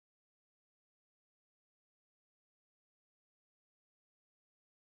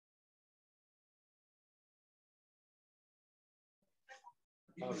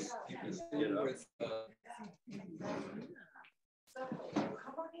You can see it with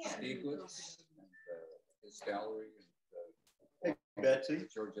Stieglitz and his gallery. Hey, Betsy.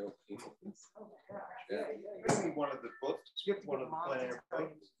 George O'Keefe. Yeah. Maybe one of the books. Skip one of the Plein Air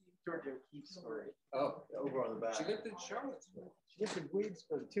Paintings. George O'Keefe's story. Oh, over on the back. She lived in Charlottesville. She lived in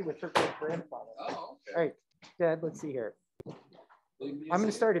Williamsburg too with her great grandfather. Oh, okay. All right, Dad, let's see here. I'm going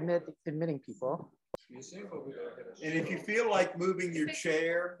to start admitting people. And if you feel like moving your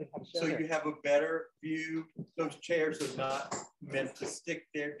chair so you have a better view, those chairs are not meant to stick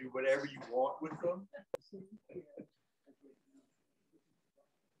there. Do whatever you want with them.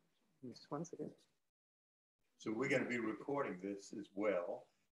 Just one second. So we're going to be recording this as well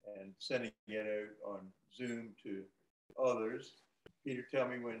and sending it out on Zoom to others. Peter, tell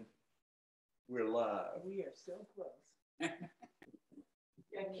me when we're live. We are so close.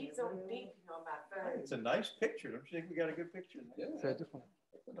 It keeps on beeping on my phone. It's a nice picture. Don't you think we got a good picture? Yeah. So I just want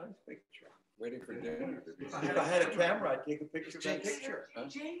It's a nice picture. Waiting for dinner to be. If I had a camera, I'd take a picture of that picture.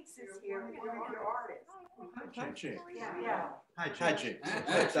 Jinx is here, one of your artists. Hi, Jinx. Yeah. Hi, Jinx.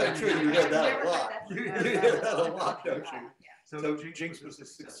 I'm sure you hear that a lot. You hear that a lot, don't you? So Jinx was a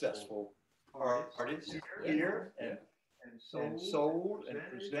successful artist here and sold and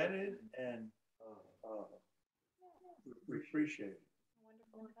presented, and we appreciate it.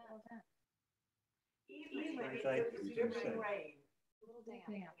 Thank you.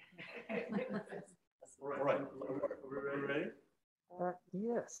 Right. Are we ready?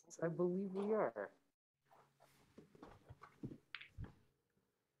 yes, I believe we are.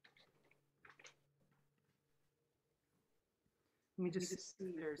 Let me just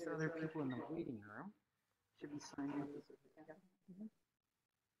see, there's other people in the waiting room. Should be signing up.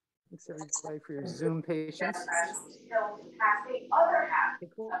 Thanks everybody for your Zoom patience.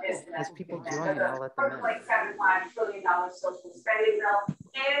 As people join, I'll let them in. $1.75 trillion social spending bill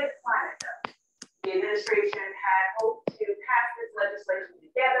and climate bill. The administration had hoped to pass this legislation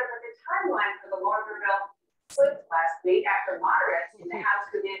together, but the timeline for the larger bill slipped last week after moderates in the House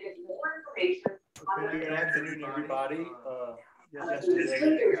demanded more information on the. Good afternoon, everybody.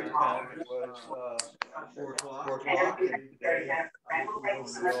 Yesterday, time it was 4 o'clock. Today, we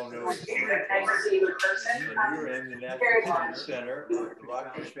all know it's 3 o'clock. You're in the National History Center, the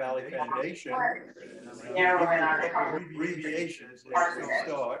Rockfish Valley Foundation. Abbreviations as we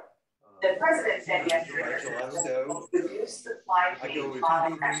start. The president said yesterday. I go with 2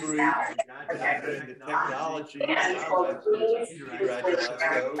 through 3 in the technology. And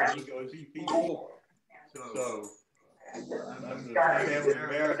he goes P4. So I'm the family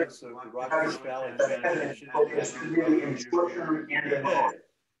emeritus of the Rockfish Valley Foundation.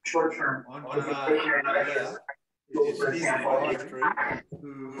 Short-term. On my left is Stephen Doherty, who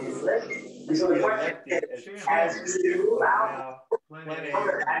was elected as chairman of now Plein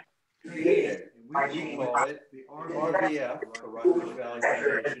Air Painting. We call it the RVF, the Rockfish Valley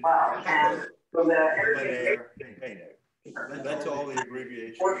Foundation, Plein Air Painting. That's all the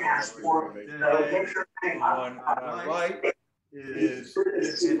abbreviations. On my right is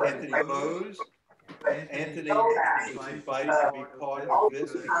Anthony Bose. Anthony was invited to be part of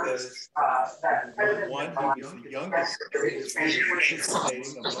this because, one, he was the youngest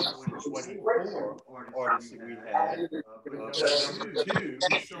participating amongst the 24 artists that we had. But 2,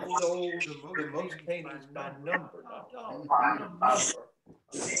 he sold the most paintings by number, not dollar.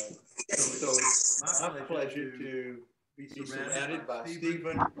 So it's my pleasure to be surrounded by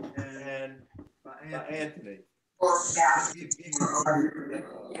Stephen and by Anthony. To give you a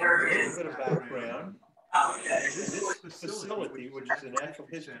little bit of background, this facility, which is a Natural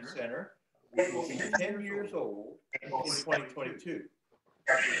History Center, will be 10 years old in 2022.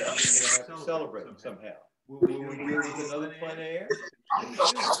 We're going to have to celebrate them somehow. Will we do it with another Plein Air?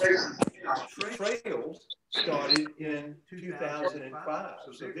 Trails started in 2005,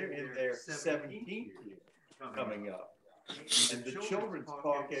 so they're in their 17th year coming up. And the children's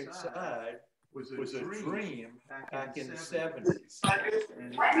park outside was a dream back in the 70s.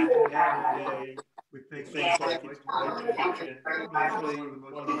 And today, with things like its education, probably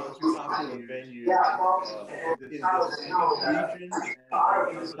one of the most popular venues in this region.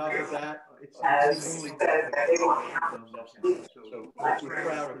 On top of that, it's extremely difficult. So we're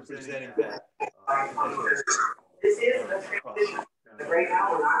proud of presenting that. This is the transition. Right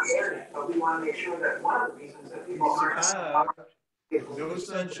now, we're not there yet, but we want to make sure that one of the reasons that people aren't. No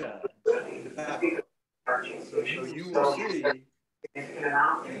sunshine in the back. So you will see in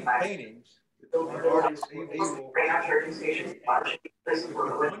paintings, artists were able to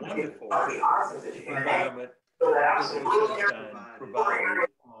wonderful environment with no sunshine provided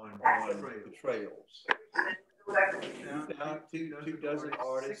on the trails. Now, two dozen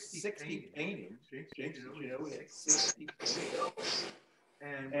artists, 60 paintings. Jinx, you know, we had 60 paintings.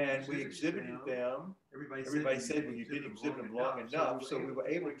 And we exhibited them. Everybody said, well, you didn't exhibit them long enough, so we were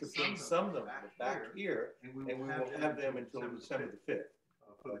able to bring some of them back here, and we will have them until December the 5th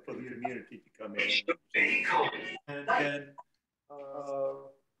for the community to come in. And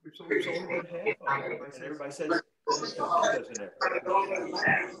we've sold about half of them, and everybody says, this doesn't ever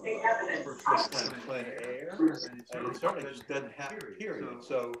for Plein Air, and it certainly just doesn't happen, period.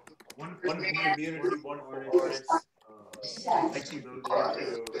 So, wonderful community, wonderful artists. Thank you for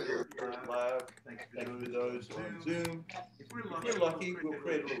those who are live. Thank you to those on Zoom. If we're lucky, we'll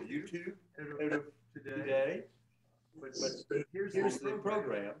create a little YouTube out of today. But here's the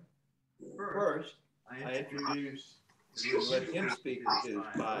program. First, I introduce, let him speak with his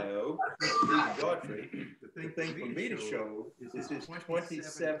bio, Doherty. The thing for me to show is his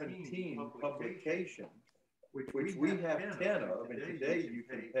 2017 publication, which we have 10 of, and today you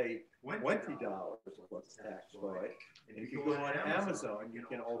can pay $20 plus tax for it. And if you go on Amazon, you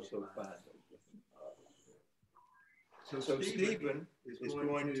can also find them. So Stephen is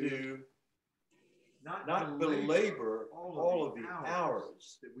going to not belabor all of the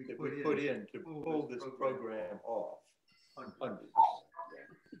hours that we put in to pull this program off. Hundreds.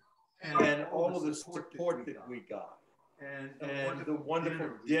 And all of the support that we got. And the wonderful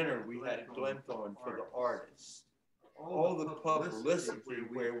dinner we had at Glenthorne for the artists. All the publicity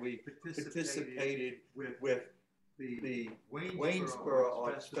where we participated with the Waynesboro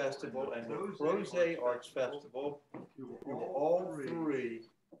Arts Festival and the Rose Arts Festival. We were all three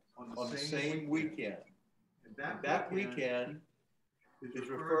on the same weekend. And that weekend is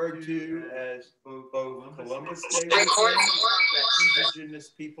referred to as both Columbus Day weekend and Indigenous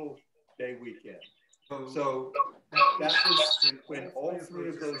People Day weekend. So that was when all three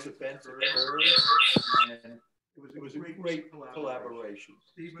of those events occurred, and it was a great collaboration.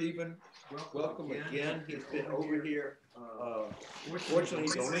 Stephen, welcome again. He's been over here. Fortunately,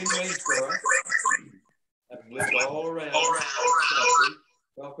 he's only in Waynesboro. I've lived all around.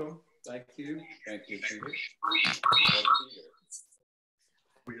 Welcome. Thank you. Thank you, Peter.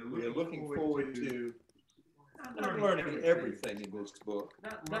 We are looking forward to not learning everything in this book,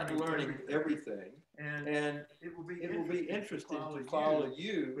 not learning everything, and it will be interesting to follow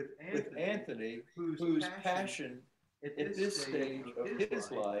you with Anthony, whose passion at this stage of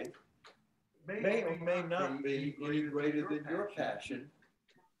his life may or may not be any greater than your passion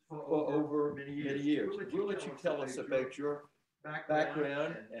for over many years. We'll let you tell us about your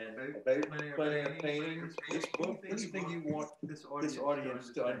background and about Plein Air Painting, this book, anything you want this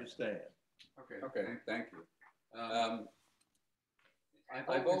audience to understand. Okay, thank you.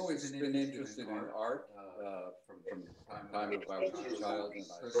 I've always been interested in art from the time I was a child, and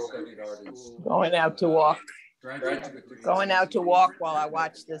I studied art in school. Going out to walk. Going out to walk while I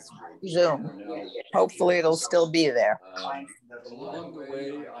watch this Zoom. Hopefully it'll still be there. Along the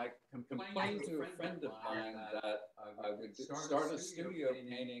way, I complained to a friend of mine that I would start a studio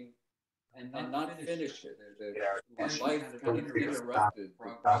painting and not finish it. My life kind of interrupted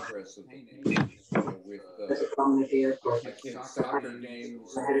the progress of the painting, with my kids' soccer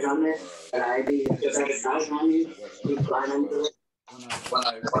games. When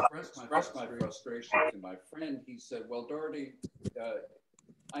I expressed my frustration to my friend, he said, well, Doherty,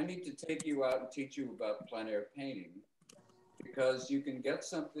 I need to take you out and teach you about plein air painting, because you can get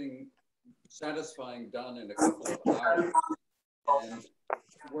something satisfying done in a couple of hours and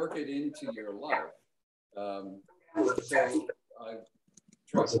work it into your life. So I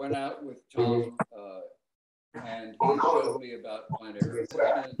went out with Tom and he showed me about plein air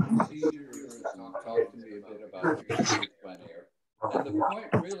equipment, procedures, and talked to me a bit about plein air. And the point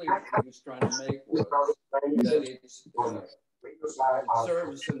really he was trying to make was that it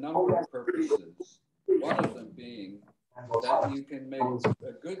serves a number of purposes. One of them being that you can make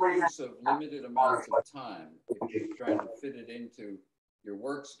a good use of limited amounts of time if you're trying to fit it into your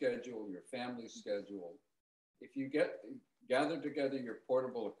work schedule, your family schedule. If you gather together your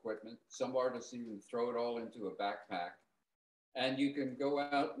portable equipment, some artists even throw it all into a backpack, and you can go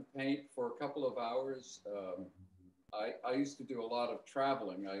out and paint for a couple of hours. I used to do a lot of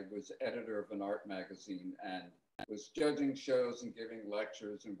traveling. I was editor of an art magazine and was judging shows and giving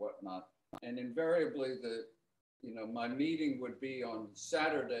lectures and whatnot. And invariably, my meeting would be on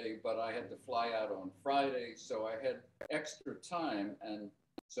Saturday, but I had to fly out on Friday, so I had extra time. And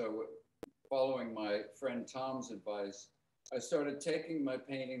so, following my friend Tom's advice, I started taking my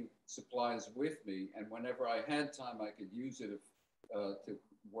painting supplies with me, and whenever I had time, I could use it to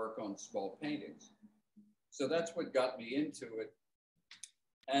work on small paintings. So that's what got me into it.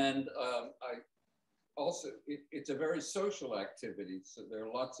 And I also, it's a very social activity. So there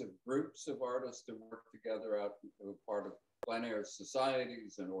are lots of groups of artists who work together out part of plein air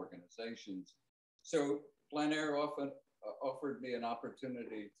societies and organizations. So plein air often offered me an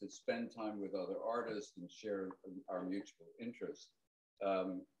opportunity to spend time with other artists and share our mutual interest.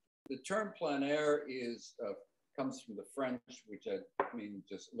 The term plein air is comes from the French, which I mean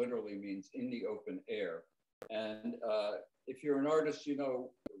just literally means in the open air. And if you're an artist, you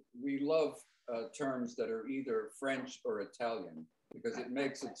know, we love terms that are either French or Italian because it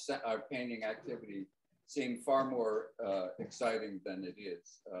makes it, our painting activity seem far more exciting than it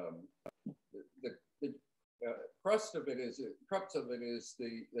is. The crux of it is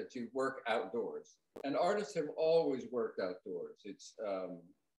that you work outdoors, and artists have always worked outdoors.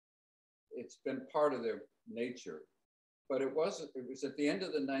 It's been part of their nature, but it was at the end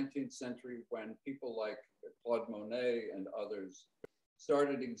of the 19th century when people like Claude Monet and others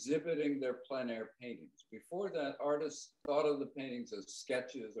started exhibiting their plein air paintings. Before that, artists thought of the paintings as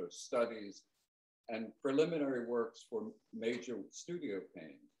sketches or studies and preliminary works for major studio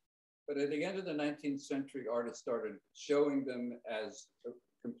paintings. But at the end of the 19th century, artists started showing them as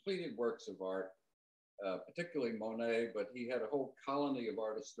completed works of art, particularly Monet, but he had a whole colony of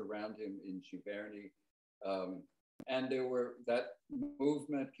artists around him in Giverny. And that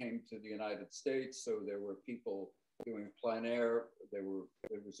movement came to the United States. So there were people doing plein air. There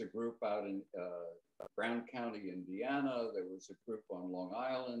was a group out in Brown County, Indiana. There was a group on Long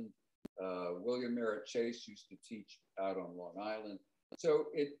Island. William Merritt Chase used to teach out on Long Island. So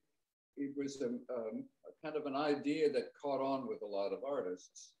it was a kind of an idea that caught on with a lot of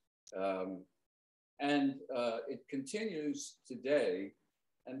artists. And it continues today.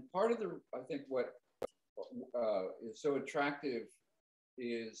 And part of I think what is so attractive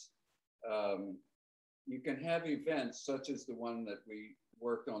is you can have events such as the one that we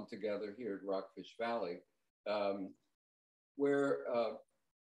worked on together here at Rockfish Valley, where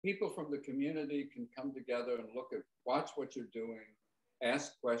people from the community can come together and watch what you're doing,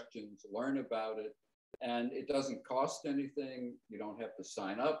 ask questions, learn about it, and it doesn't cost anything. You don't have to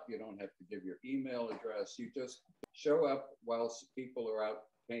sign up. You don't have to give your email address. You just show up whilst people are out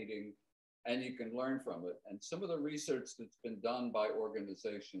painting, and you can learn from it. And some of the research that's been done by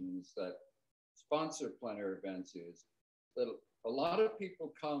organizations that sponsor plein air events is that a lot of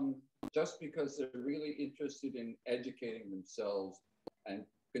people come just because they're really interested in educating themselves and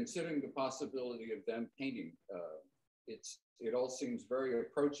considering the possibility of them painting. It all seems very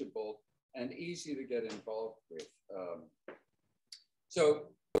approachable and easy to get involved with. So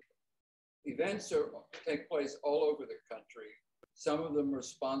events take place all over the country. Some of them are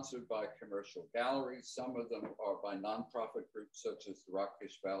sponsored by commercial galleries. Some of them are by nonprofit groups such as the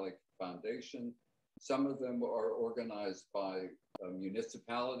Rockfish Valley Foundation. Some of them are organized by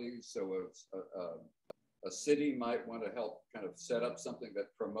municipalities. So a city might want to help kind of set up something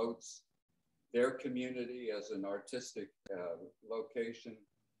that promotes their community as an artistic location.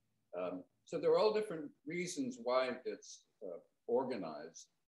 So there are all different reasons why it gets organized.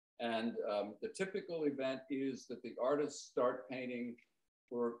 And the typical event is that the artists start painting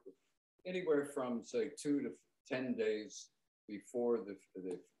for anywhere from, say, 2 to 10 days before the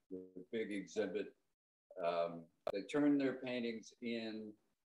big exhibit. They turn their paintings in.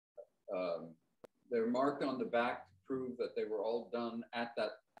 They're marked on the back to prove that they were all done at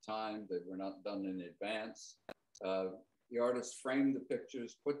that time. They were not done in advance. The artists frame the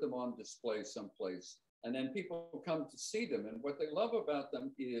pictures, put them on display someplace, and then people come to see them. And what they love about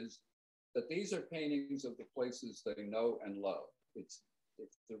them is that these are paintings of the places they know and love. It's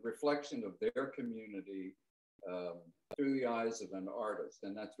the reflection of their community through the eyes of an artist.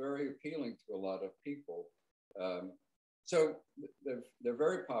 And that's very appealing to a lot of people. So they're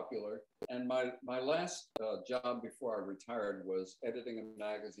very popular. And my last job before I retired was editing a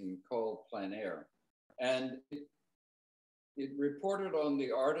magazine called Plein Air. And it reported on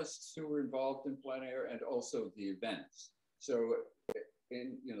the artists who were involved in plein air and also the events. So,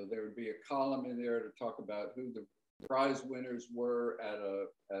 there would be a column in there to talk about who the prize winners were at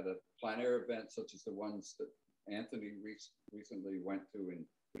a plein air event, such as the ones that Anthony recently went to in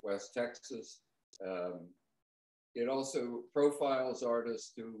West Texas. It also profiles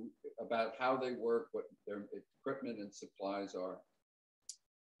artists about how they work, what their equipment and supplies are.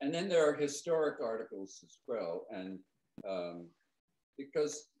 And then there are historic articles as well. And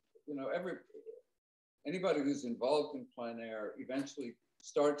because, anybody who's involved in plein air eventually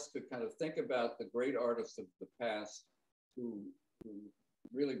starts to kind of think about the great artists of the past who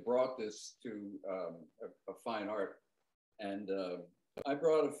really brought this to a fine art. And I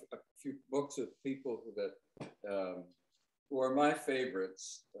brought a few books of people who are my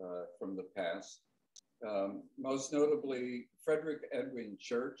favorites from the past. most notably Frederick Edwin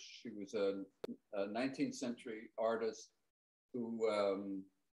Church. He was a 19th century artist who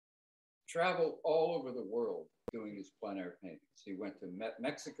traveled all over the world doing his plein air paintings. He went to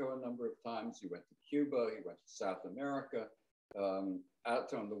Mexico a number of times. He went to Cuba. He went to South America,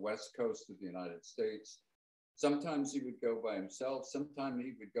 out on the west coast of the United States. Sometimes he would go by himself. Sometimes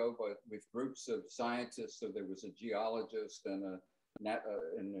he would go with groups of scientists. So there was a geologist and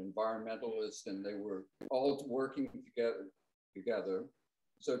an environmentalist, and they were all working together.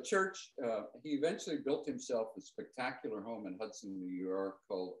 So Church, he eventually built himself a spectacular home in Hudson, New York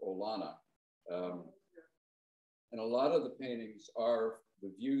called Olana. And a lot of the paintings are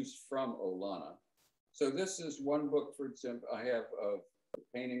the views from Olana. So this is one book, for example, I have of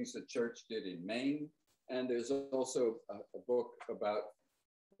paintings that Church did in Maine. And there's also a book about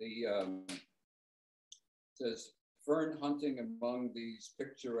the, says, fern hunting among these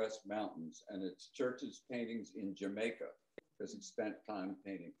picturesque mountains. And it's Church's paintings in Jamaica, because he spent time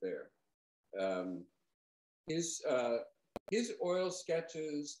painting there. His oil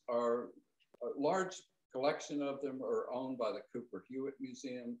sketches are, a large collection of them are owned by the Cooper Hewitt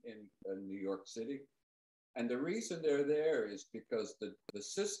Museum in New York City. And the reason they're there is because the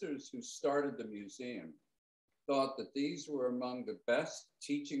sisters who started the museum thought that these were among the best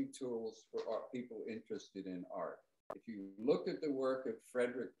teaching tools for people interested in art. If you looked at the work of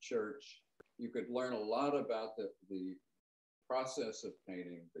Frederick Church, you could learn a lot about the process of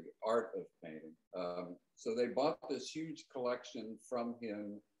painting, the art of painting. So they bought this huge collection from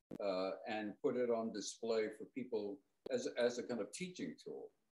him and put it on display for people as a kind of teaching tool.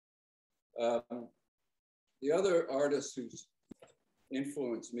 The other artist who's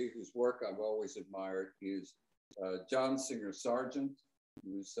influenced me, whose work I've always admired, is John Singer Sargent,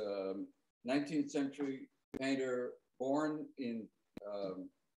 who's a 19th century painter born in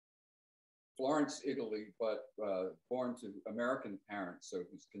Florence, Italy, but born to American parents, so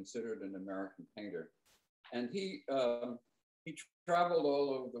he's considered an American painter. And he traveled all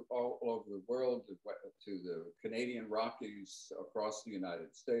over the world to the Canadian Rockies, across the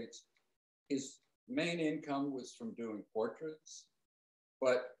United States. His main income was from doing portraits,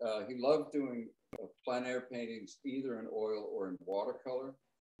 but he loved doing plein air paintings, either in oil or in watercolor.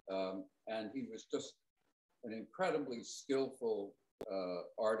 And he was just an incredibly skillful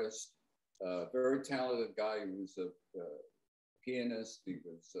artist, very talented guy. He was a pianist. He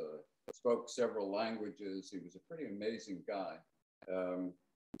was spoke several languages. He was a pretty amazing guy.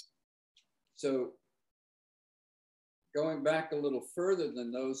 So going back a little further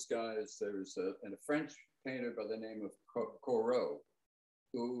than those guys, there's a French painter by the name of Corot,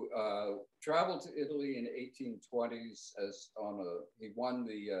 who traveled to Italy in the 1820s he won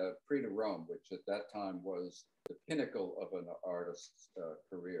the Prix de Rome, which at that time was the pinnacle of an artist's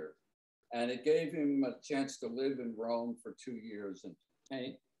career. And it gave him a chance to live in Rome for 2 years and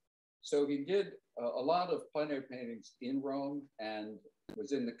paint. So he did a lot of plein air paintings in Rome and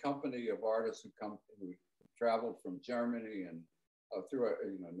was in the company of artists who traveled from Germany and through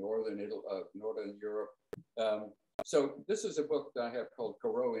northern Europe. So this is a book that I have called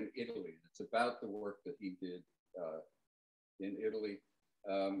Corot in Italy. It's about the work that he did in Italy.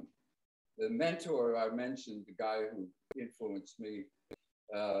 The mentor I mentioned, the guy who influenced me,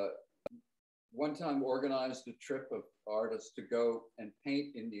 one time organized a trip of artists to go and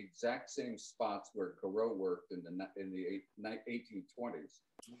paint in the exact same spots where Corot worked in the 1820s.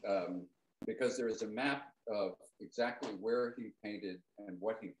 Because there is a map of exactly where he painted and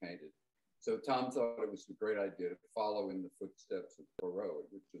what he painted. So Tom thought it was a great idea to follow in the footsteps of Corot,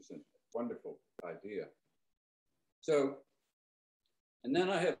 which was a wonderful idea. So, and then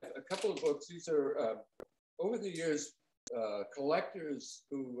I have a couple of books. These are, over the years, collectors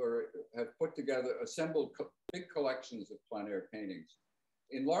who have put together, assembled big collections of plein air paintings,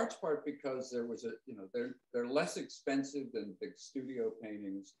 in large part because there was they're less expensive than big studio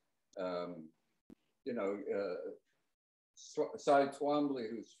paintings. Cy Twombly,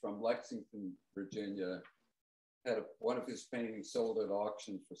 who's from Lexington, Virginia, had one of his paintings sold at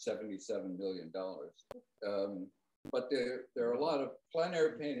auction for $77 million. But there are a lot of plein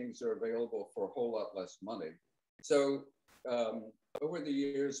air paintings that are available for a whole lot less money. So over the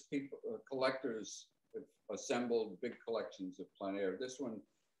years, collectors have assembled big collections of plein air. This one,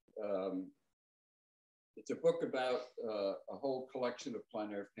 it's a book about a whole collection of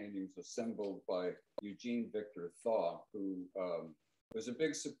plein air paintings assembled by Eugene Victor Thaw, who was a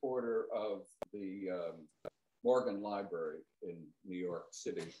big supporter of the Morgan Library in New York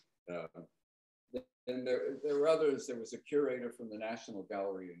City. And there were others. There was a curator from the National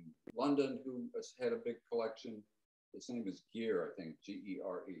Gallery in London who had a big collection. His name is Gere, I think,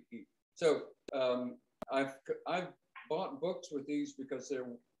 G-E-R-E. So I've bought books with these because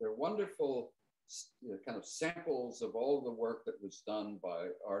they're wonderful kind of samples of all the work that was done by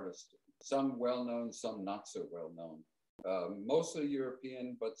artists, some well-known, some not so well-known, mostly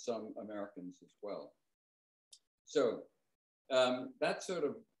European, but some Americans as well. So that's sort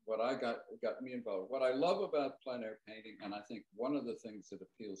of what I got me involved. What I love about plein air painting, and I think one of the things that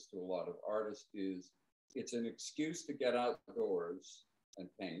appeals to a lot of artists, is it's an excuse to get outdoors and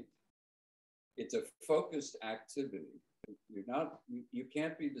paint. It's a focused activity. You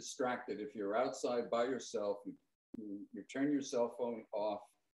can't be distracted if you're outside by yourself. You turn your cell phone off.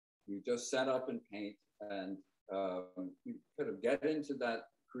 You just set up and paint, and you kind of get into that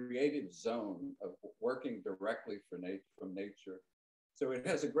creative zone of working directly from nature. So it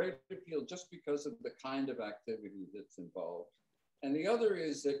has a great appeal just because of the kind of activity that's involved. And the other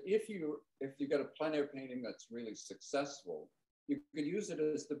is that if you get a plein air painting that's really successful, you could use it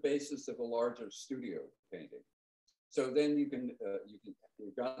as the basis of a larger studio painting. So then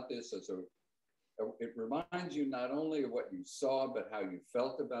you've got this as it reminds you not only of what you saw, but how you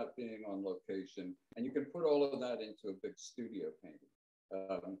felt about being on location. And you can put all of that into a big studio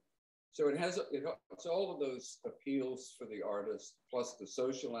painting. So it's all of those appeals for the artist, plus the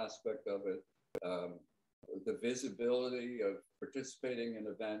social aspect of it, the visibility of participating in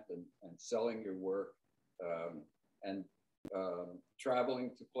an event and selling your work, and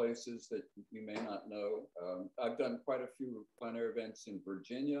traveling to places that you may not know. I've done quite a few plein air events in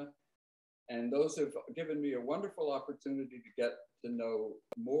Virginia, and those have given me a wonderful opportunity to get to know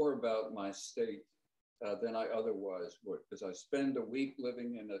more about my state than I otherwise would, because I spend a week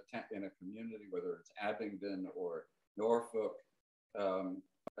living in a community, whether it's Abingdon or Norfolk.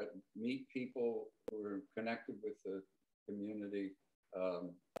 I meet people who are connected with the community,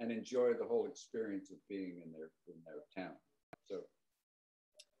 and enjoy the whole experience of being in their town. So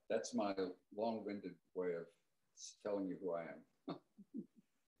that's my long-winded way of telling you who I am.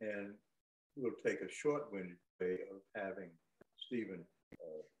 And we'll take a short-winded way of having Stephen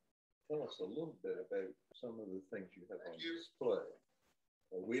tell us a little bit about some of the things you have on display.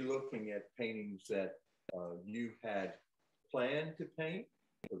 Are we looking at paintings that you had planned to paint?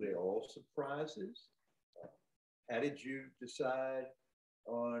 Were they all surprises? How did you decide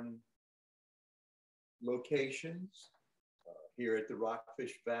on locations here at the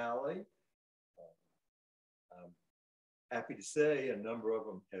Rockfish Valley? I'm happy to say a number of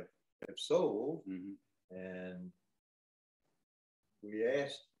them have sold. Mm-hmm. And we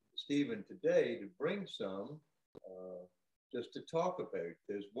asked Stephen today to bring some just to talk about.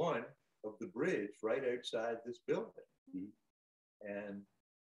 There's one of the bridge right outside this building. Mm-hmm. And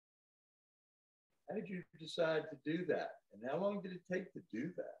how did you decide to do that? And how long did it take to do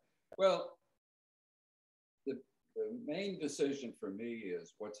that? Well, the main decision for me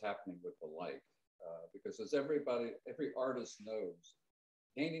is what's happening with the light. Because as every artist knows,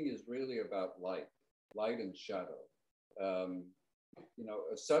 painting is really about light and shadow.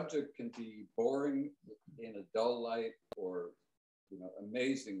 A subject can be boring in a dull light, or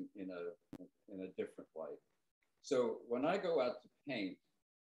amazing in a different light. So when I go out to paint,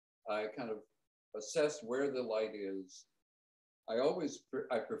 I kind of assess where the light is.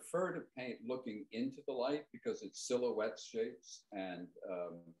 I prefer to paint looking into the light because it silhouettes shapes and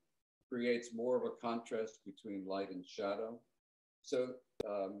creates more of a contrast between light and shadow. So,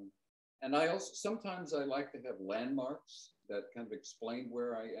 and I also, sometimes I like to have landmarks that kind of explain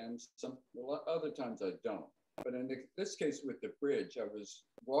where I am. Other times I don't. But in this case with the bridge, I was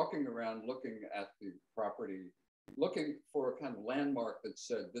walking around looking at the property, looking for a kind of landmark that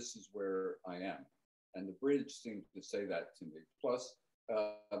said, this is where I am. And the bridge seemed to say that to me. Plus,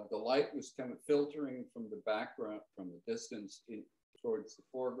 the light was kind of filtering from the background, from the distance towards the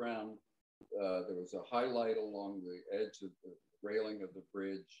foreground. There was a highlight along the edge of the railing of the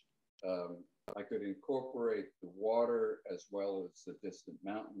bridge. I could incorporate the water as well as the distant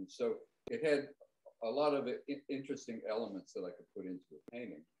mountains. So it had a lot of interesting elements that I could put into a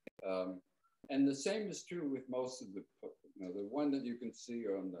painting. And the same is true with most of the one that you can see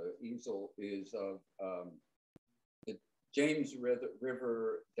on the easel is of the James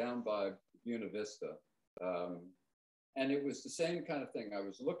River down by Buena Vista. And it was the same kind of thing. I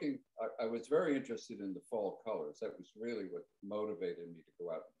was very interested in the fall colors. That was really what motivated me to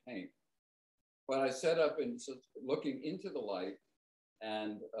go out and paint. But I set up and looking into the light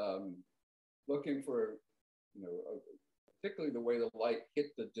and looking for, particularly the way the light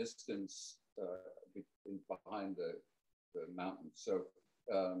hit the distance behind the mountains. So,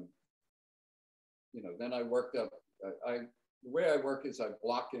 then I worked up, the way I work is I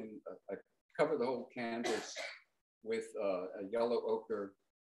block in, I cover the whole canvas with a yellow ochre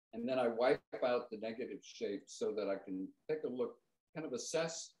And then I wipe out the negative shapes so that I can take a look, kind of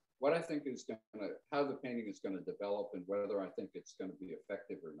assess what I think is how the painting is going to develop and whether I think it's going to be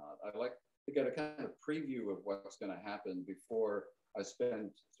effective or not. I like to get a kind of preview of what's going to happen before I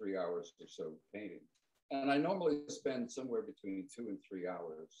spend 3 hours or so painting. And I normally spend somewhere between 2 and 3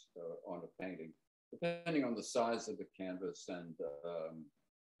 hours on a painting, depending on the size of the canvas and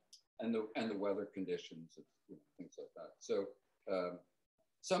the weather conditions, and things like that. So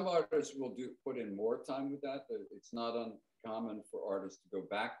some artists will put in more time with that. It's not uncommon for artists to go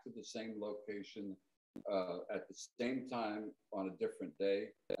back to the same location at the same time on a different day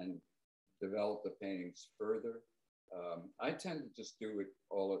and develop the paintings further. I tend to just do it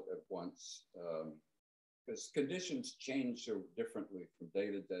all at once because conditions change so differently from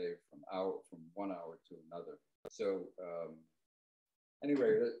day to day, from 1 hour to another. So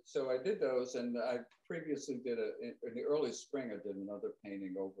anyway, so I did those, and I previously did in the early spring, I did another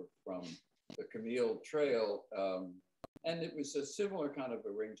painting over from the Camille Trail, and it was a similar kind of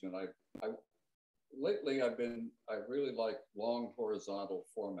arrangement. Lately, I really like long horizontal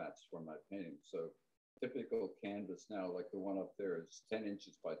formats for my paintings. So typical canvas now, like the one up there, is 10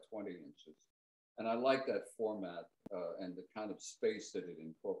 inches by 20 inches. And I like that format and the kind of space that it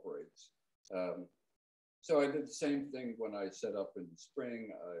incorporates. So I did the same thing when I set up in the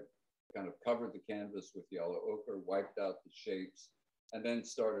spring. I kind of covered the canvas with yellow ochre, wiped out the shapes, and then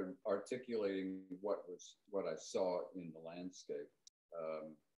started articulating what I saw in the landscape.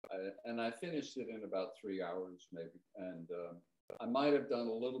 And I finished it in about 3 hours maybe. And I might have done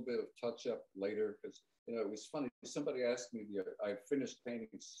a little bit of touch up later because, it was funny. Somebody asked me, I finished painting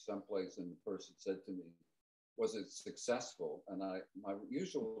someplace and the person said to me, was it successful? And my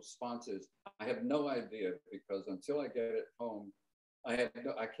usual response is, I have no idea, because until I get it home, I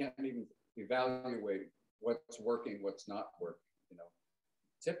can't even evaluate what's working, what's not working.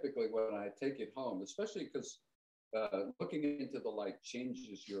 Typically when I take it home, especially because looking into the light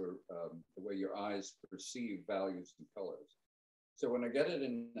changes the way your eyes perceive values and colors. So when I get it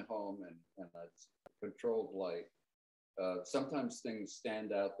in the home and it's controlled light, sometimes things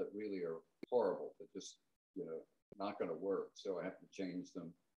stand out that really are horrible, that just not going to work. So I have to change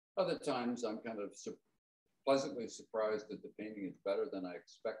them. Other times I'm kind of pleasantly surprised that the painting is better than I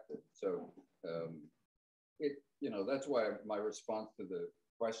expected. So that's why my response to the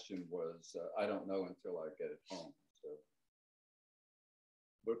question was, I don't know until I get it home. So.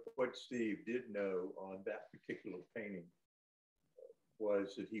 But what Steve did know on that particular painting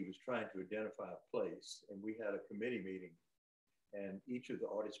was that he was trying to identify a place, and we had a committee meeting, and each of the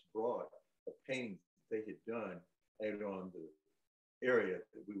artists brought a painting they had done out on the area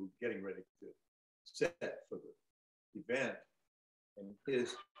that we were getting ready to set for the event. And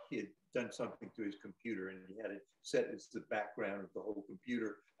he had done something to his computer, and he had it set as the background of the whole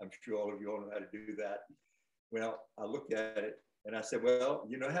computer. I'm sure all of you all know how to do that. Well, I looked at it and I said, well,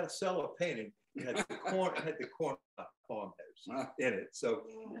 you know how to sell a painting. It had the corner of my farmhouse in it. So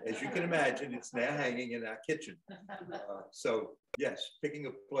as you can imagine, it's now hanging in our kitchen. So yes, picking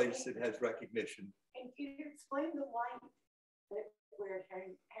a place that has recognition. And can you explain the light where it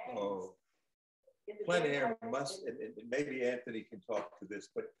hangs? Oh, Plein Air must, and maybe Anthony can talk to this,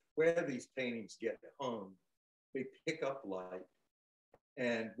 but where these paintings get hung, they pick up light.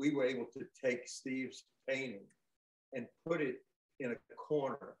 And we were able to take Steve's painting and put it in a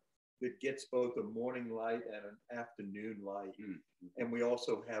corner that gets both a morning light and an afternoon light. Mm-hmm. And we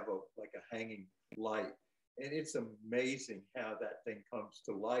also have a hanging light. And it's amazing how that thing comes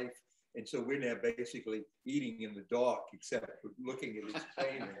to life. And so we're now basically eating in the dark, except for looking at his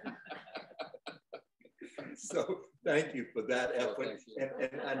painting. So thank you for that effort.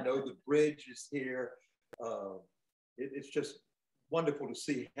 And I know the bridge is here. It's just wonderful to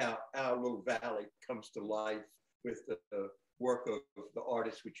see how our little valley comes to life with the work of the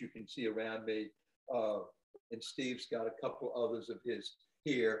artists, which you can see around me. And Steve's got a couple others of his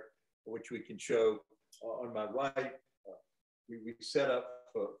here, which we can show on my right. We set up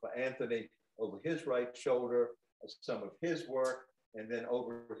for Anthony over his right shoulder, some of his work, and then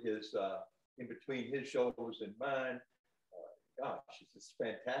over his, in between his shoulders and mine. Gosh, it's this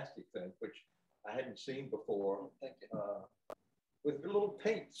fantastic thing, which I hadn't seen before. With a little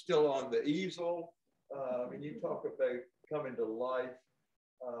paint still on the easel. And you talk about coming to life.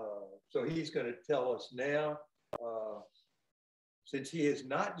 So he's going to tell us now, since he has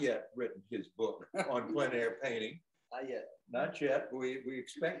not yet written his book on plein air painting. Not yet. Not yet. We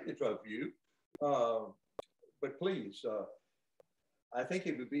expect it of you. But please, I think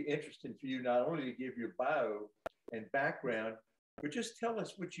it would be interesting for you not only to give your bio and background, but just tell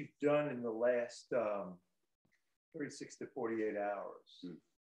us what you've done in the last 36 to 48 hours.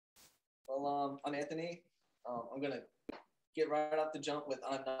 Well, I'm Anthony. I'm gonna get right off the jump with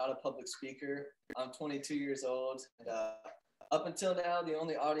I'm not a public speaker. I'm 22 years old, and up until now, the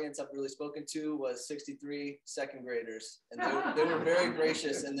only audience I've really spoken to was 63 second graders, and they were very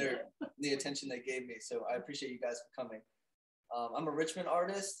gracious in the attention they gave me. So I appreciate you guys for coming. I'm a Richmond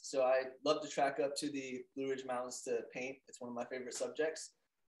artist, so I love to track up to the Blue Ridge Mountains to paint. It's one of my favorite subjects,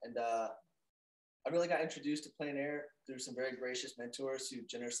 and I really got introduced to plein air through some very gracious mentors who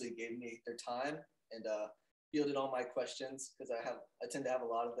generously gave me their time and fielded all my questions, because I tend to have a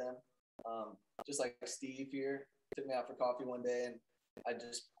lot of them. Just like Steve here took me out for coffee one day, and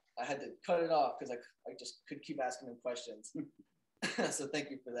I had to cut it off because I just could keep asking him questions. So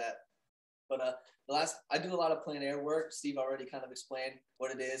thank you for that. But I do a lot of plein air work. Steve already kind of explained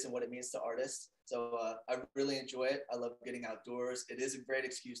what it is and what it means to artists. So I really enjoy it. I love getting outdoors. It is a great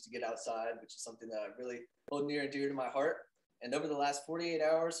excuse to get outside, which is something that I really hold near and dear to my heart. And over the last 48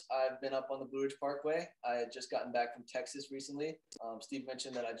 hours, I've been up on the Blue Ridge Parkway. I had just gotten back from Texas recently. Steve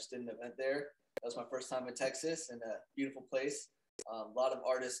mentioned that I just did an event there. That was my first time in Texas, and a beautiful place. A lot of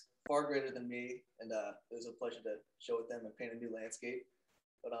artists far greater than me, and it was a pleasure to show with them and paint a new landscape.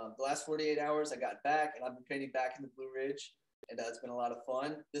 But the last 48 hours, I got back, and I've been painting back in the Blue Ridge, and it's been a lot of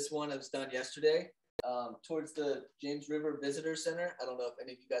fun. This one was done yesterday towards the James River Visitor Center. I don't know if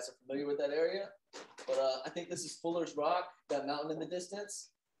any of you guys are familiar with that area, but I think this is Fuller's Rock, that mountain in the distance.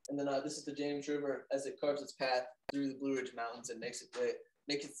 And then this is the James River as it carves its path through the Blue Ridge Mountains and makes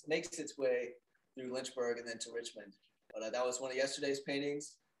its way through Lynchburg and then to Richmond. But that was one of yesterday's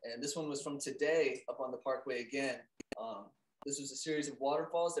paintings. And this one was from today up on the Parkway again. This was a series of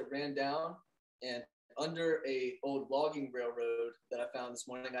waterfalls that ran down and under a old logging railroad that I found this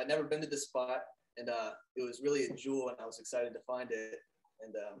morning. I'd never been to this spot, and it was really a jewel, and I was excited to find it.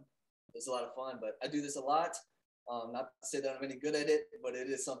 And it was a lot of fun, but I do this a lot. Not to say that I'm any good at it, but it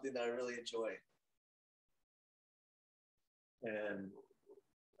is something that I really enjoy. And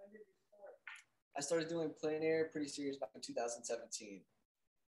I started doing plein air pretty serious back in 2017.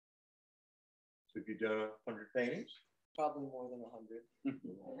 so have you done 100 paintings? Probably more than 100.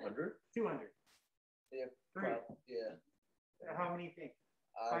 100? 200. Yeah, yeah. How many you think?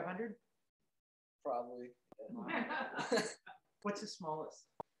 500? Probably. Yeah. What's the smallest?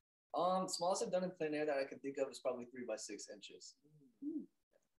 Smallest I've done in plein air that I can think of is probably 3 by 6 inches.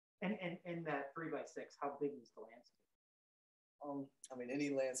 And that 3 by 6, how big is the landscape? I mean, any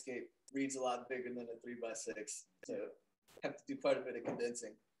landscape reads a lot bigger than a 3 by 6, so I have to do quite a bit of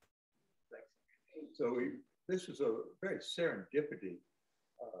condensing. So this was a very serendipity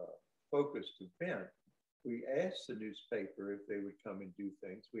focused event. We asked the newspaper if they would come and do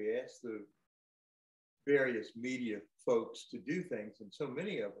things. We asked the various media folks to do things, and so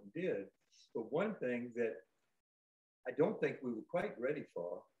many of them did. But one thing that I don't think we were quite ready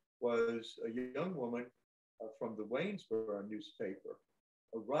for was a young woman from the Waynesboro newspaper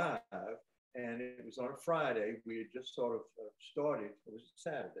arrived, and it was on a Friday. We had just sort of started. It was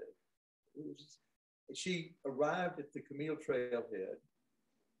Saturday. She arrived at the Camille Trailhead,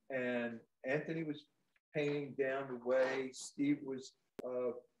 and Anthony was painting down the way. Steve was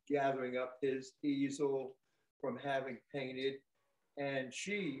gathering up his easel from having painted, and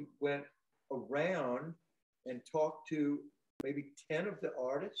she went around and talked to maybe 10 of the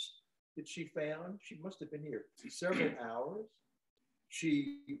artists that she found. She must have been here several hours.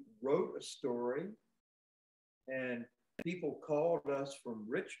 She wrote a story, and people called us from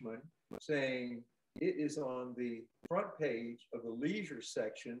Richmond saying it is on the front page of the leisure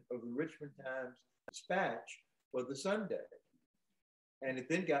section of the Richmond Times-Dispatch for the Sunday. And it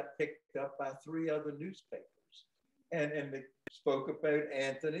then got picked up by 3 other newspapers. And they spoke about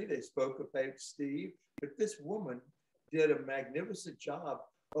Anthony, they spoke about Steve, but this woman did a magnificent job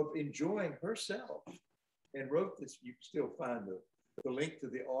of enjoying herself and wrote this. You can still find the link to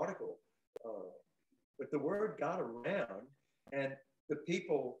the article. But the word got around, and the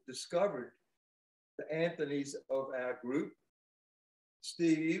people discovered the Anthonys of our group,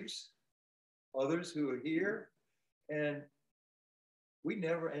 Steve's, others who are here, and we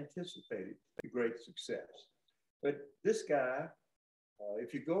never anticipated the great success. But this guy,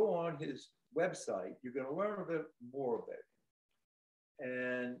 if you go on his website, you're going to learn a bit more about him.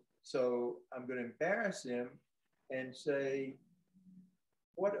 And so I'm going to embarrass him and say,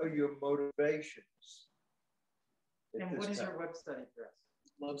 what are your motivations? And what is your website address?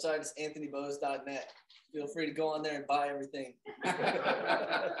 Website is anthonybose.net. Feel free to go on there and buy everything.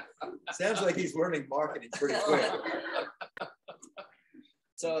 Sounds like he's learning marketing pretty quick.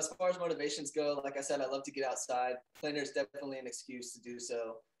 So as far as motivations go, like I said, I love to get outside. Plein air is definitely an excuse to do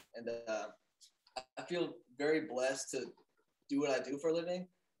so. And I feel very blessed to do what I do for a living.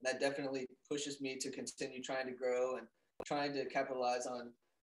 And that definitely pushes me to continue trying to grow and trying to capitalize on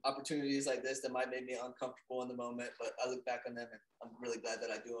opportunities like this that might make me uncomfortable in the moment, but I look back on them and I'm really glad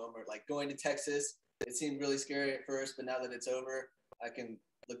that I do them. Or like going to Texas, it seemed really scary at first, but now that it's over, I can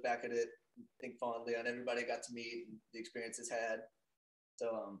look back at it and think fondly on everybody I got to meet and the experiences had.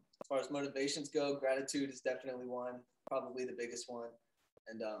 So as far as motivations go, gratitude is definitely one, probably the biggest one.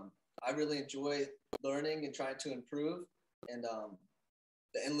 And I really enjoy learning and trying to improve. And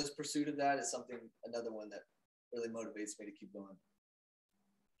the endless pursuit of that is another one that really motivates me to keep going.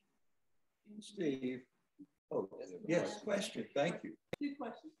 Steve. Oh, yes, question. Thank you. Two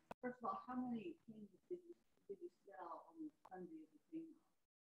questions. First of all, how many paintings did you sell on the Sunday of the painting?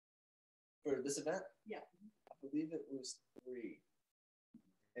 For this event? Yeah. I believe it was 3.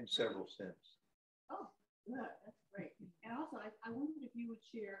 And several cents. Oh, good. That's great. And also, I wondered if you would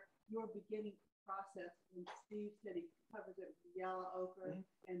share your beginning process when Steve said he covers it with yellow ochre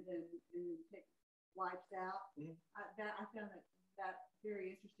and then wipes out. I found that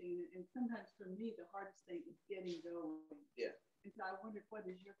very interesting. And sometimes for me, the hardest thing is getting going. Yeah. And so I wondered, what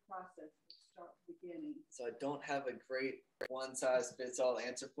is your process to start beginning? So I don't have a great one-size-fits-all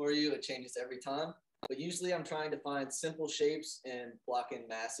answer for you. It changes every time. But usually I'm trying to find simple shapes and block in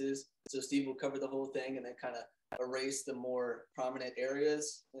masses. So Steve will cover the whole thing and then kind of erase the more prominent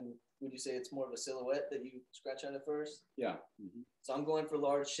areas. And would you say it's more of a silhouette that you scratch out at first? Yeah. So I'm going for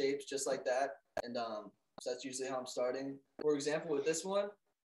large shapes just like that. And so that's usually how I'm starting. For example, with this one,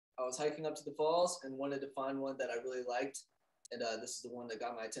 I was hiking up to the falls and wanted to find one that I really liked. And this is the one that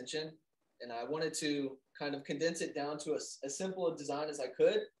got my attention. And I wanted to kind of condense it down to as simple a design as I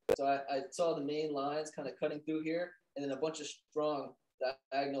could. So I saw the main lines kind of cutting through here, and then a bunch of strong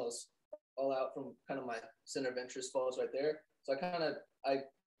diagonals all out from kind of my center of interest falls right there. So I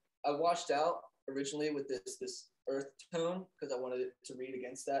washed out originally with this earth tone because I wanted it to read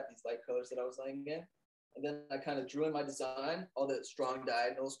against these light colors that I was laying in. And then I kind of drew in my design, all the strong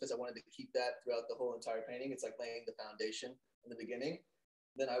diagonals, because I wanted to keep that throughout the whole entire painting. It's like laying the foundation in the beginning.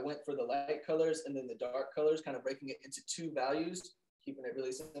 Then I went for the light colors and then the dark colors, kind of breaking it into 2 values, keeping it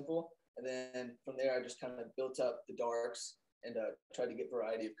really simple. And then from there, I just kind of built up the darks and tried to get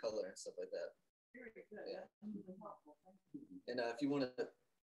variety of color and stuff like that. Very good. Yeah. Really helpful. Thank you. And if you want a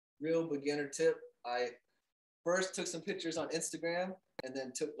real beginner tip, I first took some pictures on Instagram and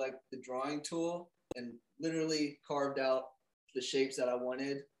then took like the drawing tool and literally carved out the shapes that I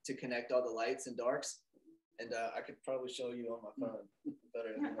wanted to connect all the lights and darks. And I could probably show you on my phone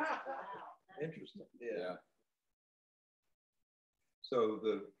better than that. Interesting. Yeah. So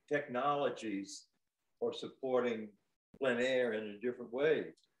the technologies are supporting plein air in a different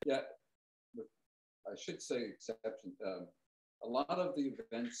way. Yeah, I should say exception. A lot of the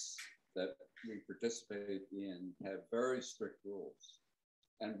events that we participate in have very strict rules.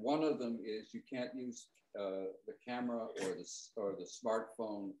 And one of them is you can't use the camera or the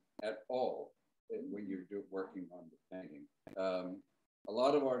smartphone at all when you're working on the painting. A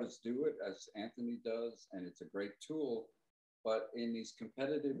lot of artists do it, as Anthony does, and it's a great tool. But in these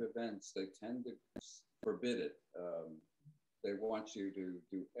competitive events, they tend to forbid it. They want you to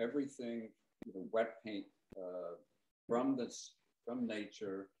do everything, wet paint from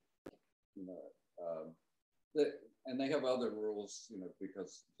nature, and they have other rules,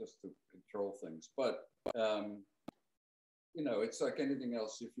 because just to control things. But it's like anything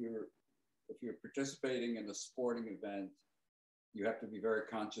else. If you're participating in a sporting event, you have to be very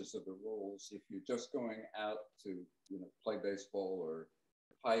conscious of the rules. If you're just going out to, play baseball or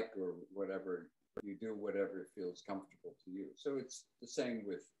hike or whatever, you do whatever feels comfortable to you. So it's the same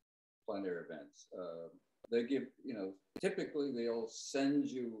with plein air events. They give, typically they'll send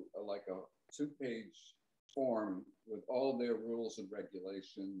you like a 2-page form with all their rules and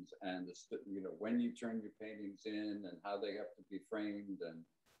regulations and when you turn your paintings in and how they have to be framed and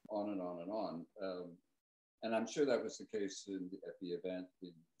on and on and on. And I'm sure that was the case at the event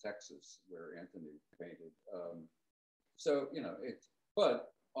in Texas where Anthony painted.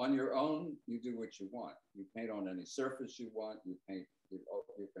 But on your own, you do what you want. You paint on any surface you want. You paint.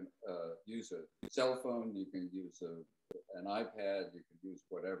 You can use a cell phone. You can use an iPad. You can use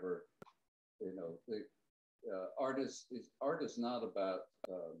whatever. Art is not about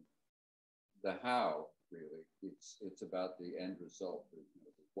the how, really. It's about the end result.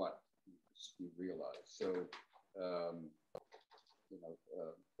 What you realize. So,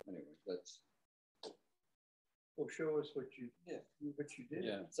 anyway, that's. Well, show us what you did.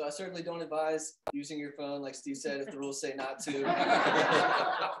 Yeah. So I certainly don't advise using your phone, like Steve said, if the rules say not to.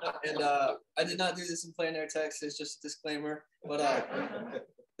 And I did not do this in plein air Texas, just a disclaimer. But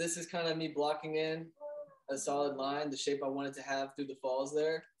this is kind of me blocking in a solid line, the shape I wanted to have through the falls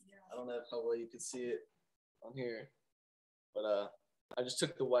there. I don't know how well you can see it on here, but I just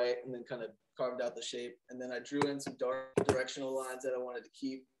took the white and then kind of carved out the shape, and then I drew in some dark directional lines that I wanted to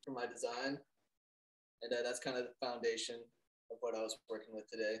keep for my design, and that's kind of the foundation of what I was working with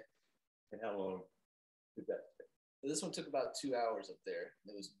today. And how long did that take? This one took about 2 hours up there.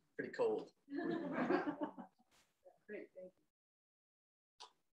 It was pretty cold. Great, thank you.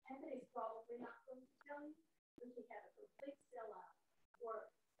 Anthony's probably not going to tell you, we had a complete sellout for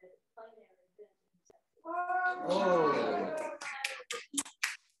a Plein Air event in Texas. Oh.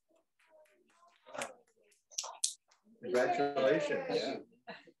 Congratulations. Yeah.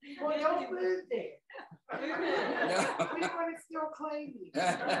 Well, don't move there. We want to still claim you.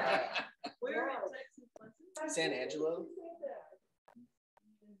 Where in Texas? San Angelo.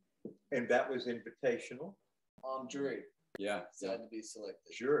 And that was invitational? Jury. Yeah. So I had to be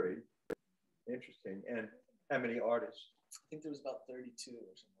selected. Jury. Interesting. And how many artists? I think there was about 32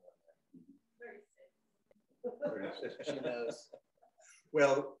 or something like that. 36. She knows.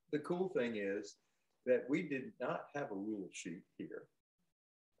 Well, the cool thing is that we did not have a rule sheet here.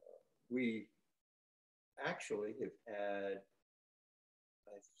 We actually have had,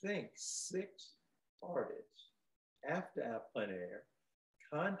 I think, 6 artists after our plein air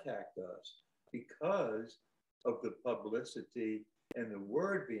contact us because of the publicity and the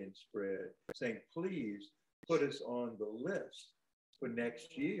word being spread, saying, please put us on the list for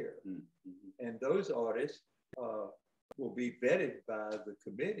next year. Mm-hmm. And those artists will be vetted by the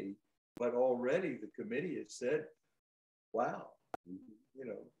committee, but already the committee has said, wow, you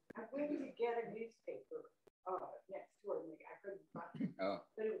know. I went to get a newspaper next door, and I couldn't find it. Oh.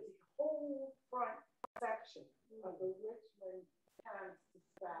 But it was the whole front section of the Richmond Times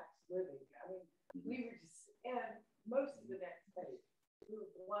Dispatch living. I mean, we were just, and most of the next page, we were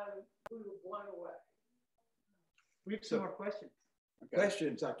blown away. We have some more questions. Okay.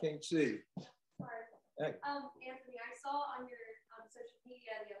 Questions I can't see. Sorry. Hey. Anthony, I saw on your social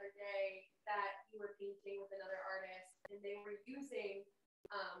media the other day that you were painting with another artist, and they were using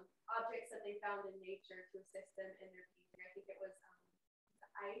objects that they found in nature to assist them in their painting. I think it was the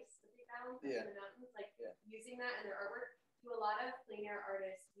ice that they found in the mountains, like using that in their artwork. Do a lot of plein air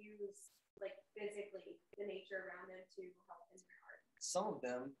artists use like physically the nature around them to help in their art? Some of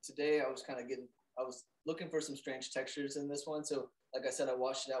them. Today I was looking for some strange textures in this one. So like I said, I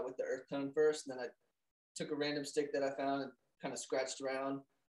washed it out with the earth tone first, and then I took a random stick that I found and kind of scratched around.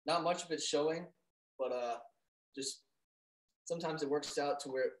 Not much of it's showing, but just sometimes it works out to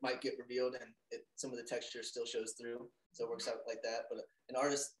where it might get revealed and some of the texture still shows through. So it works out like that. But an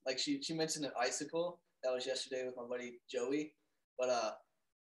artist, like she mentioned an icicle. That was yesterday with my buddy Joey. But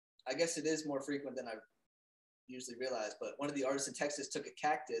I guess it is more frequent than I usually realize. But one of the artists in Texas took a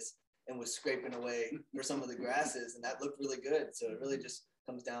cactus and was scraping away for some of the grasses, and that looked really good. So it really just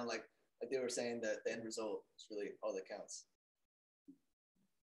comes down like they were saying, that the end result is really all that counts.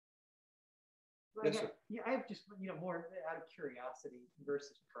 Yes, yeah, I have just, more out of curiosity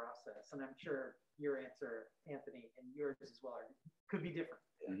versus process, and I'm sure your answer, Anthony, and yours as well could be different.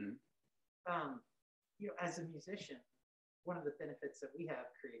 Mm-hmm. As a musician, one of the benefits that we have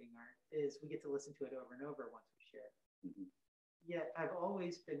creating art is we get to listen to it over and over once we share it. Mm-hmm. Yet I've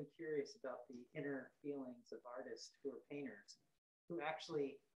always been curious about the inner feelings of artists who are painters, who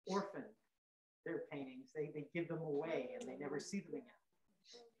actually orphan their paintings. They give them away and they never see them again.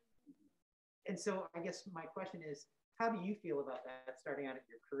 And so I guess my question is, how do you feel about that starting out in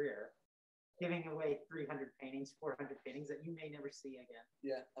your career, giving away 300 paintings, 400 paintings that you may never see again?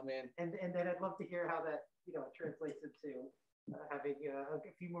 Yeah, I mean. And then I'd love to hear how that, translates into having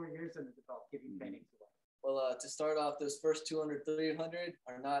a few more years under the belt, giving paintings away. Well, to start off, those first 200, 300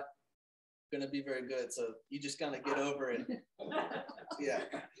 are not going to be very good. So you just kind of get over it. Yeah.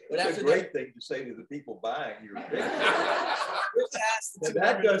 But that's a great thing to say to the people buying your pictures.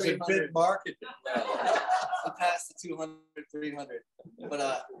 That doesn't fit marketing. We passed the 200, 300.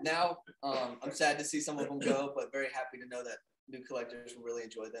 But now I'm sad to see some of them go, but very happy to know that new collectors will really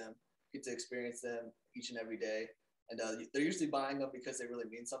enjoy them, get to experience them each and every day. And they're usually buying them because they really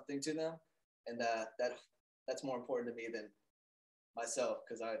mean something to them. And that's more important to me than myself,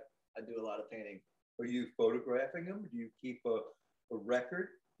 because I do a lot of painting. Are you photographing them? Do you keep a record?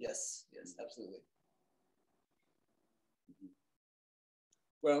 Yes, absolutely.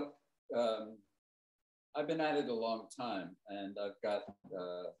 Well, I've been at it a long time, and I've got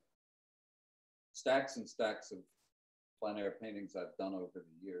stacks and stacks of plein air paintings I've done over the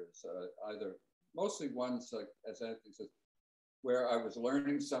years, either mostly ones, like as Anthony says, where I was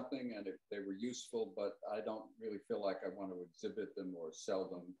learning something and they were useful, but I don't really feel like I want to exhibit them or sell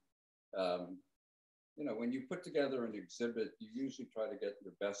them. you know, when you put together an exhibit, you usually try to get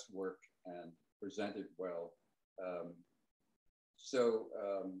your best work and present it well.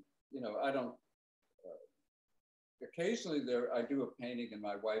 You know, I don't, occasionally I do a painting and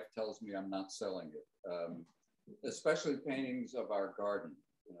my wife tells me I'm not selling it, especially paintings of our garden.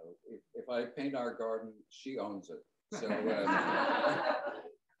 You know, if I paint our garden, she owns it. So,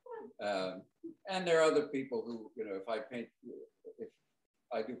 and there are other people who, you know, if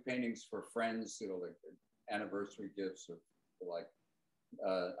I do paintings for friends, you know, like anniversary gifts, or like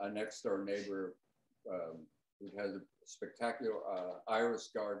a next door neighbor who has a spectacular iris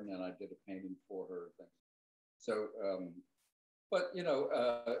garden, and I did a painting for her. So, but you know,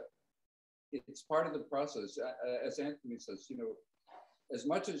 it's part of the process. As Anthony says, you know, as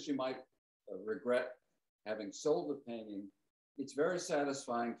much as you might regret having sold the painting, it's very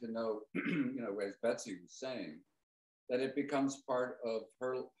satisfying to know, you know, as Betsy was saying, that it becomes part of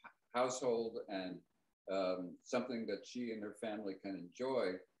her household and something that she and her family can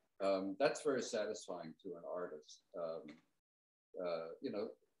enjoy. That's very satisfying to an artist. You know,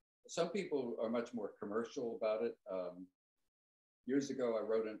 some people are much more commercial about it. Years ago, I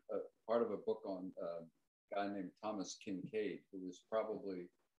wrote a part of a book on a guy named Thomas Kincaid, who was probably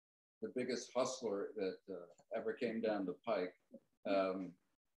the biggest hustler that ever came down the pike.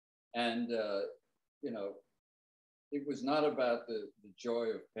 You know, it was not about the joy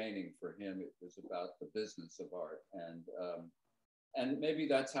of painting for him. It was about the business of art. And maybe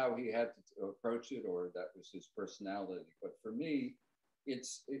that's how he had to approach it, or that was his personality. But for me,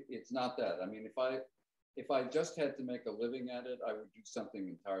 it's not that. I mean, if I just had to make a living at it, I would do something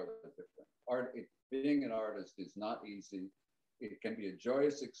entirely different. Being an artist is not easy. It can be a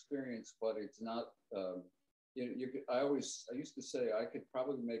joyous experience, but it's not. I used to say I could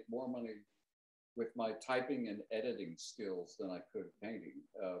probably make more money with my typing and editing skills than I could painting,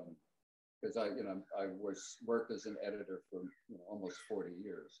 because I worked as an editor for almost 40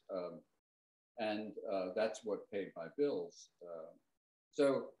 years, and that's what paid my bills.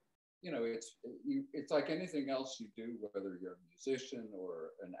 So, you know, it's like anything else you do, whether you're a musician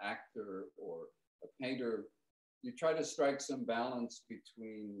or an actor or a painter. You try to strike some balance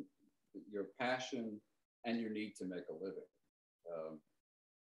between your passion and your need to make a living.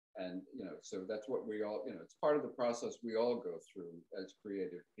 And, you know, so that's what we all, you know, it's part of the process we all go through as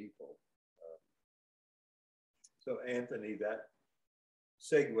creative people. So Anthony, that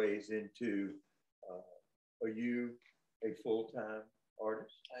segues into, are you a full-time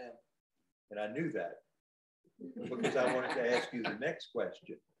artist? I am. And I knew that because I wanted to ask you the next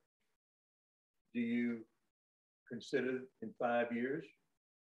question. Do you consider in 5 years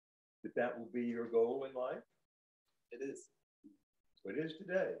that will be your goal in life? It is. So it is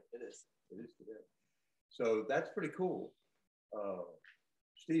today. It is. It is today. So that's pretty cool.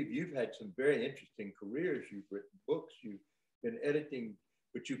 Steve, you've had some very interesting careers. You've written books, you've been editing,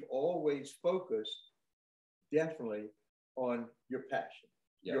 but you've always focused definitely on your passion,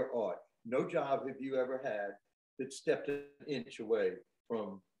 your art. No job have you ever had that stepped an inch away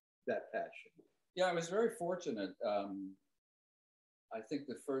from that passion. Yeah, I was very fortunate. I think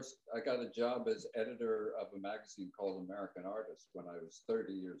I got a job as editor of a magazine called American Artist when I was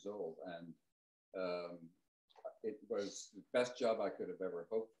 30 years old. And it was the best job I could have ever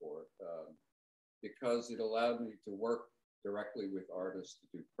hoped for, because it allowed me to work directly with artists, to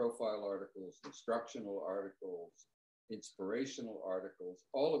do profile articles, instructional articles, inspirational articles,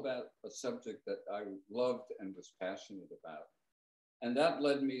 all about a subject that I loved and was passionate about. And that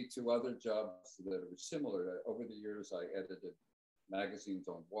led me to other jobs that were similar. Over the years, I edited magazines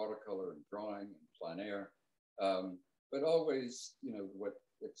on watercolor and drawing and plein air. But always, you know, what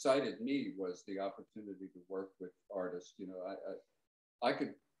excited me was the opportunity to work with artists. You know, I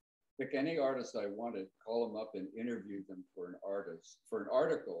could pick any artist I wanted, call them up and interview them for an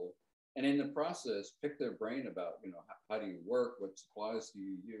article, and in the process, pick their brain about, you know, how do you work, what supplies do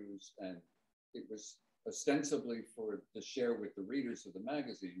you use, and it was ostensibly to share with the readers of the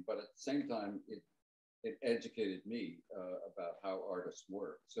magazine, but at the same time, it educated me about how artists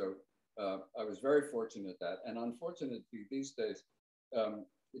work. So I was very fortunate at that. And unfortunately, these days,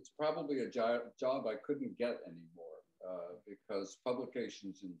 it's probably a job I couldn't get anymore because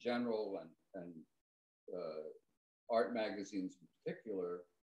publications in general and art magazines in particular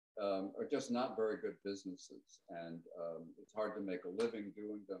are just not very good businesses. And it's hard to make a living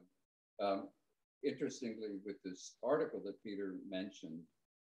doing them. Interestingly, with this article that Peter mentioned,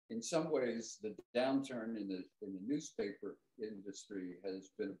 in some ways, the downturn in the newspaper industry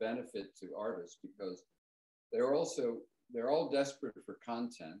has been a benefit to artists because they're all desperate for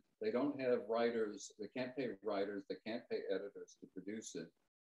content. They don't have writers, they can't pay writers, they can't pay editors to produce it.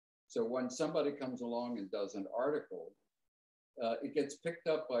 So when somebody comes along and does an article, it gets picked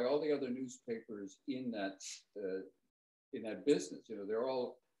up by all the other newspapers in that business. You know, they're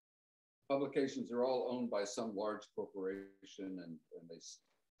all publications are all owned by some large corporation, and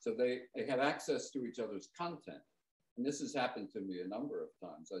so they have access to each other's content. And this has happened to me a number of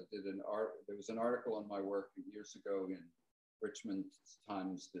times. There was an article on my work years ago in Richmond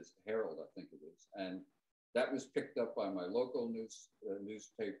Times, this Herald, I think it is, and that was picked up by my local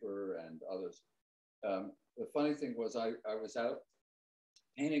newspaper and others. The funny thing was I was out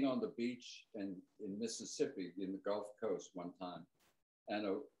painting on the beach in Mississippi, in the Gulf Coast one time, and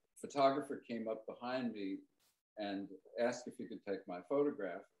a photographer came up behind me and asked if he could take my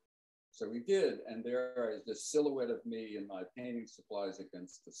photograph. So we did, and there is this silhouette of me in my painting supplies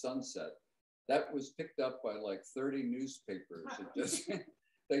against the sunset. That was picked up by like 30 newspapers.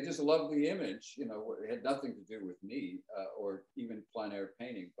 They just loved the image. You know, it had nothing to do with me or even Plein Air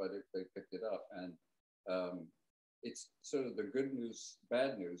Painting, but they picked it up. And it's sort of the good news,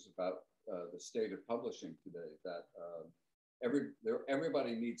 bad news about the state of publishing today, that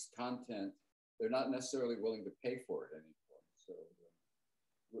everybody needs content. They're not necessarily willing to pay for it anymore. So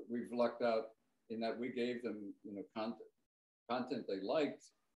we've lucked out in that we gave them, you know, content they liked,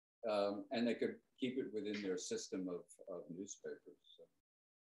 and they could keep it within their system of newspapers. So.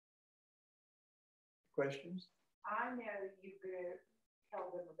 Questions? I know you're going to tell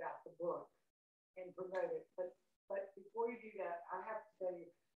them about the book and promote it, but before you do that, I have to tell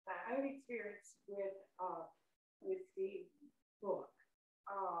you my own experience with the book.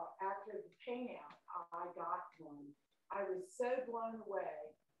 After the paint out, I got one. I was so blown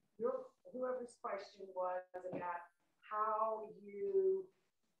away. Whoever's question was about how you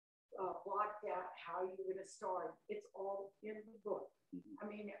blocked out how you were going to start. It's all in the book. I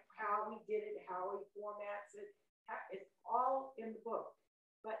mean, how he did it, how he formats it, it's all in the book.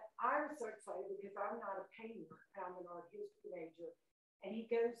 But I was so excited because I'm not a painter, I'm an art history major, and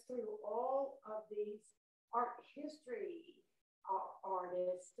he goes through all of these art history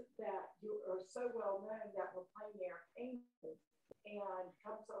artists that are so well known that were plein air painters, and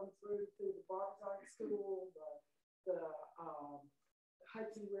comes on through the Barbizon School, the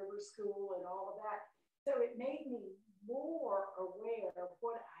Hudson River School, and all of that. So it made me more aware of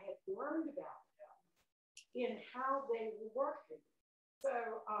what I had learned about them in how they were working. So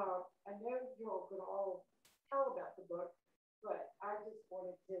I know you all could all tell about the book, but I just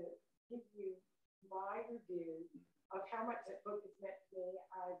wanted to give you my review of how much that book has meant to me.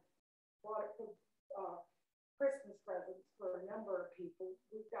 I bought it for Christmas presents for a number of people.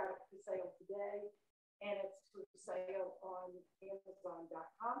 We've got it for sale today, and it's for sale on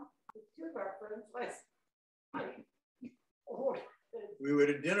Amazon.com. With two of our friends last night. We were at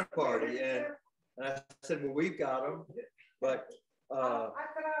a dinner party, and I said, well, we've got them, but I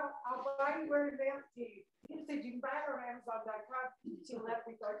said, I'll buy you where advance to you. He said, you can buy her on Amazon.com. She left.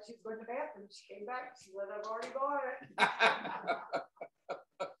 We thought she was going to the bathroom. She came back. She said, I've already bought it.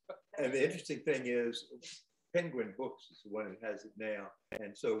 And the interesting thing is, Penguin Books is the one that has it now.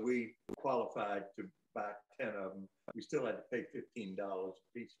 And so we qualified to buy 10 of them. We still had to pay $15 a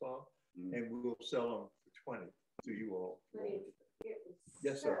piece for them, and we will sell them for 20 to you all.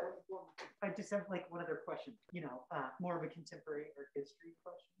 Yes, sir. I just have like one other question, you know, more of a contemporary art history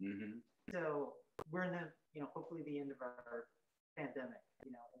question. So we're in the, you know, hopefully the end of our pandemic,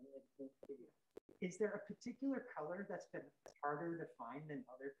 you know, is there a particular color that's been harder to find than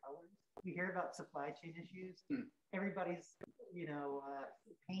other colors? We hear about supply chain issues. Everybody's, you know,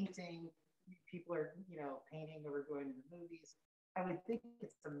 painting, people are, you know, painting or going to the movies. I would think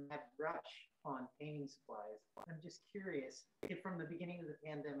it's a mad rush on painting supplies. I'm just curious if from the beginning of the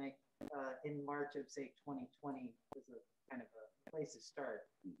pandemic in March of, say, 2020 was a kind of a place to start.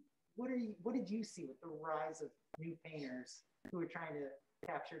 What did you see with the rise of new painters who are trying to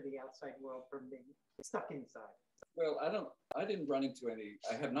capture the outside world from being stuck inside? Well, I didn't run into any,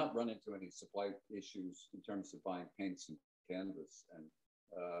 I have not run into any supply issues in terms of buying paints and canvas. And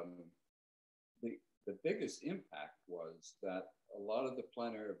the biggest impact was that a lot of the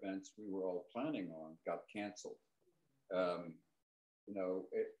plein air events we were all planning on got canceled. You know,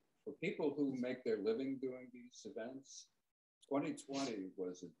 for people who make their living doing these events, 2020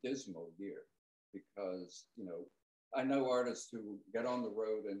 was a dismal year because, you know, I know artists who get on the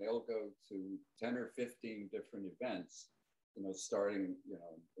road and they'll go to 10 or 15 different events, you know, starting, you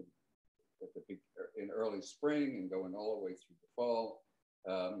know, in early spring and going all the way through the fall.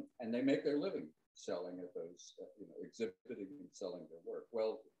 And they make their living selling at those, you know, exhibiting and selling their work.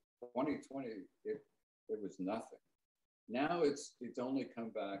 Well, 2020, it was nothing. Now it's only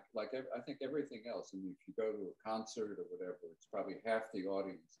come back, like I think everything else. I mean, if you go to a concert or whatever, it's probably half the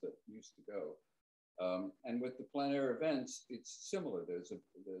audience that used to go. And with the plein air events, it's similar. There's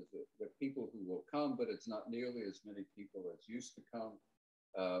the people who will come, but it's not nearly as many people as used to come.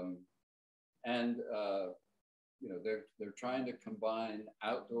 You know, they're trying to combine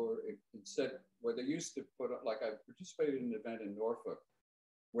outdoor instead, where they used to put, like I participated in an event in Norfolk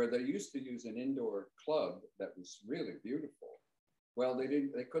where they used to use an indoor club that was really beautiful. Well, they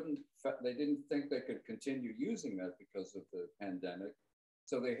didn't think they could continue using that because of the pandemic.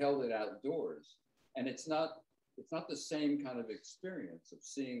 So they held it outdoors. And it's not the same kind of experience of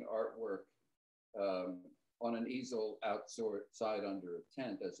seeing artwork on an easel outside under a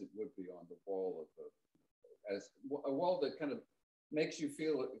tent as it would be on the wall of a wall that kind of makes you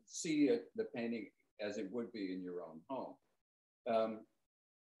see the painting as it would be in your own home.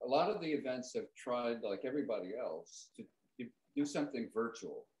 A lot of the events have tried, like everybody else, to do something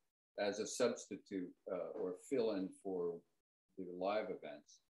virtual as a substitute or fill-in for the live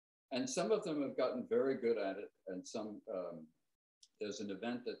events. And some of them have gotten very good at it. And some, there's an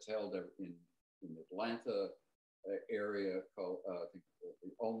event that's held in Atlanta area called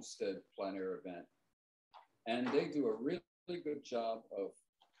the Olmsted Plein Air event. And they do a really good job of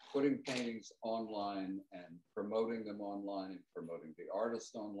putting paintings online and promoting them online and promoting the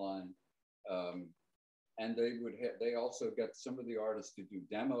artist online. And they also get some of the artists to do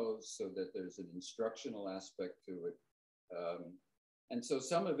demos so that there's an instructional aspect to it. And so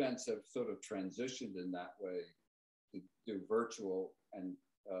some events have sort of transitioned in that way to do virtual, and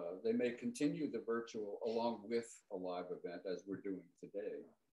they may continue the virtual along with a live event as we're doing today.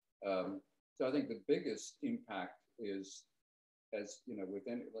 So I think the biggest impact is, as you know,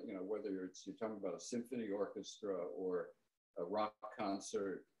 within, you know, whether you're talking about a symphony orchestra or a rock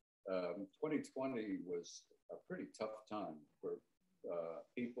concert, 2020 was a pretty tough time for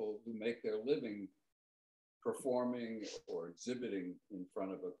people who make their living performing or exhibiting in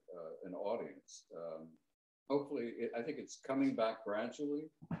front of an audience. Hopefully, I think it's coming back gradually,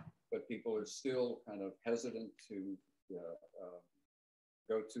 but people are still kind of hesitant to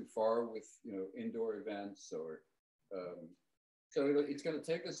go too far with, you know, indoor events or. So it's going to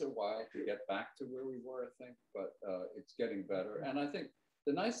take us a while to get back to where we were, I think, but it's getting better. And I think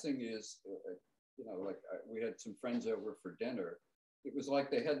the nice thing is, you know, like we had some friends over for dinner. It was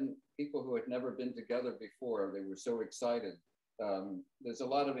like people who had never been together before, they were so excited. There's a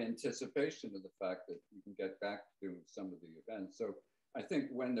lot of anticipation of the fact that you can get back to doing some of the events. So I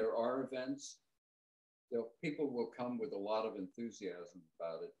think when there are events, people will come with a lot of enthusiasm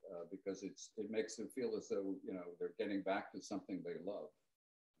about it because it makes them feel as though, you know, they're getting back to something they love.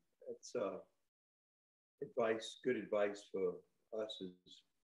 That's good advice for us as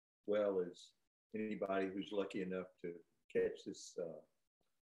well as anybody who's lucky enough to catch this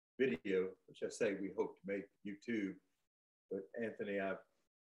video, which I say we hope to make YouTube. But Anthony, I've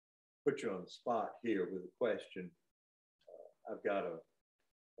put you on the spot here with a question. I've got a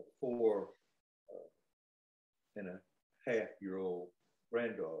 4.5-year-old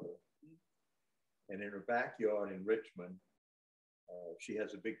granddaughter, and in her backyard in Richmond, she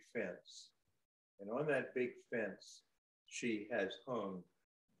has a big fence. And on that big fence, she has hung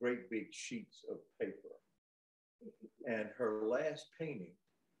great big sheets of paper. And her last painting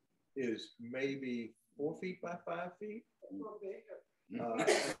is maybe 4 feet by 5 feet.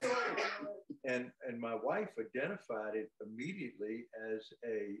 And my wife identified it immediately as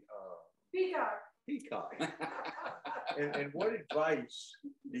a peacock. And what advice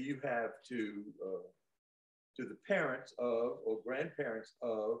do you have to the parents of or grandparents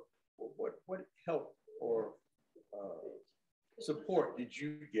of what help or support did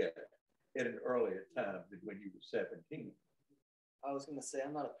you get at an earlier time than when you were 17? I was gonna say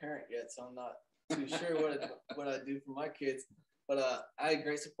I'm not a parent yet, so I'm not too sure what I do for my kids. But I had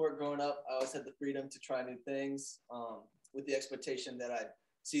great support growing up. I always had the freedom to try new things with the expectation that I'd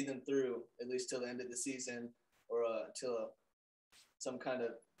see them through at least till the end of the season or till some kind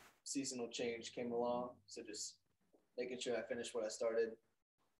of seasonal change came along. So just making sure I finished what I started.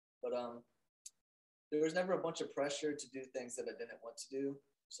 But there was never a bunch of pressure to do things that I didn't want to do.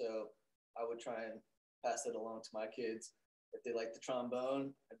 So I would try and pass it along to my kids. If they like the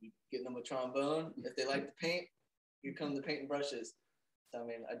trombone, I'd be getting them a trombone. If they like to paint, here come the paint and brushes. So, I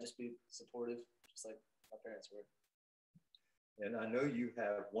mean, I'd just be supportive, just like my parents were. And I know you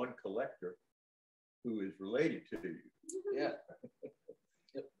have one collector who is related to you. Yeah.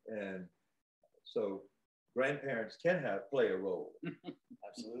 Yep. And so grandparents can play a role.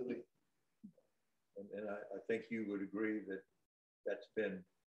 Absolutely. And I think you would agree that that's been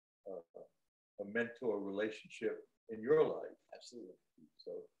a mentor relationship in your life. Absolutely.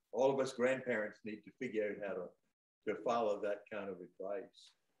 So all of us grandparents need to figure out how to follow that kind of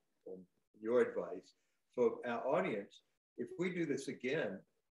advice, your advice. For our audience, if we do this again,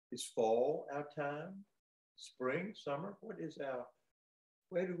 is fall our time? Spring, summer? What is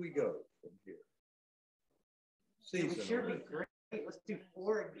where do we go from here? Season. It sure be great. Let's do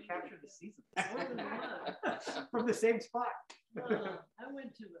 4 and capture the season. From the same spot. I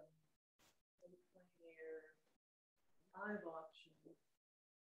went to a Plein Air live auction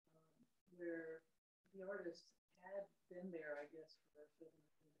where the artist had been there, I guess, for 7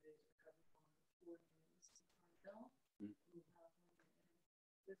 days before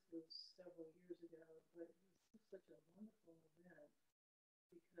This was several years ago, but it was such a wonderful event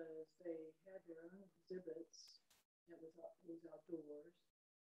because they had their own exhibits. It was outdoors.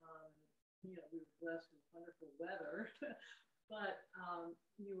 You know, we were blessed with wonderful weather, but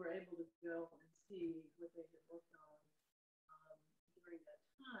you were able to go and see what they had worked on during that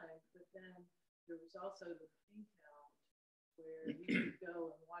time. But then there was also the paint out where you could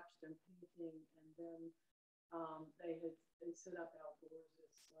go and watch them painting, and then they set up outdoors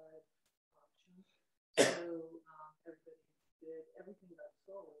this live auction. So everything got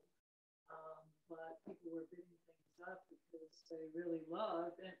sold, but people were bidding things up because they really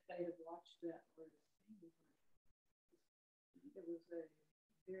loved and they had watched that artist painting. It was a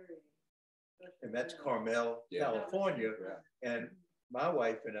very special. And that's Carmel, California, and my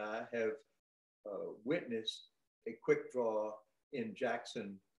wife and I have witnessed a quick draw in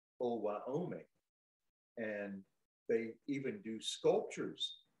Jackson Hole, Wyoming, and they even do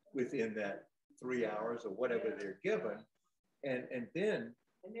sculptures within that 3 hours or whatever they're given, and then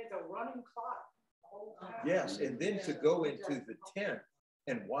there's a running clock the whole time. Yes, and then to go into the tent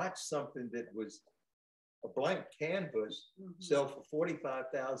and watch something that was a blank canvas sell for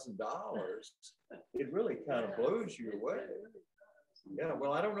 $45,000, it really kind of blows you away. Yeah,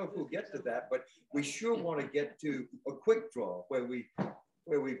 well, I don't know if we'll get to that, but we sure want to get to a quick draw where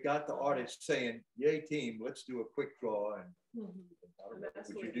we've got the artist saying, "Yay, team, let's do a quick draw." And I don't know,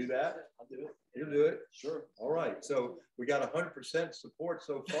 would you do that? I'll do it. You'll do it? Sure. All right. So we got 100% support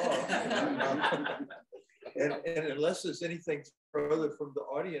so far. And unless there's anything further from the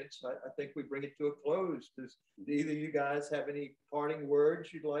audience, I think we bring it to a close. Does either of you guys have any parting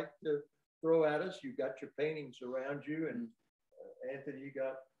words you'd like to throw at us? You've got your paintings around you, and Anthony, you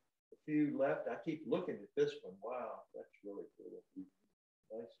got a few left. I keep looking at this one. Wow, that's really cool.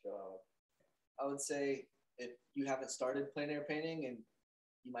 Nice job. I would say if you haven't started plein air painting and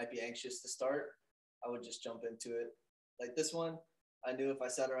you might be anxious to start, I would just jump into it. Like this one, I knew if I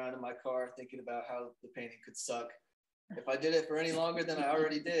sat around in my car thinking about how the painting could suck, if I did it for any longer than I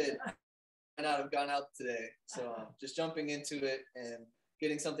already did, I might not have gone out today. So just jumping into it and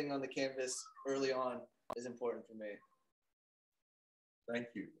getting something on the canvas early on is important for me.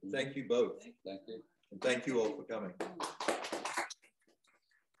 Thank you. Thank you both. Thank you. And thank you all for coming.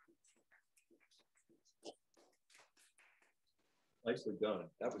 Nicely done.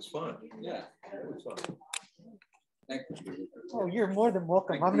 That was fun. Yeah. That was fun. Thank you. Oh, you're more than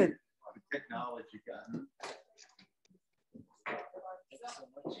welcome. I'm gonna. The technology guy.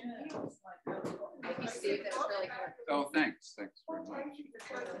 Oh, thanks. Thanks very much.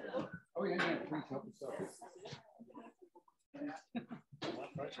 Oh, yeah, yeah. Please help us out. My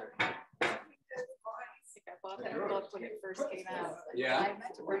pleasure. I bought that book when it first came out. Yeah. I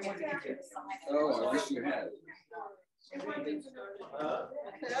meant to bring it to you to sign it. Oh, I wish you had.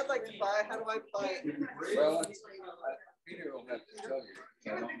 I'd like to buy. How do I buy it? Well, Peter will have to tell you. I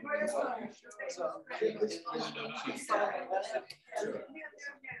don't know. So,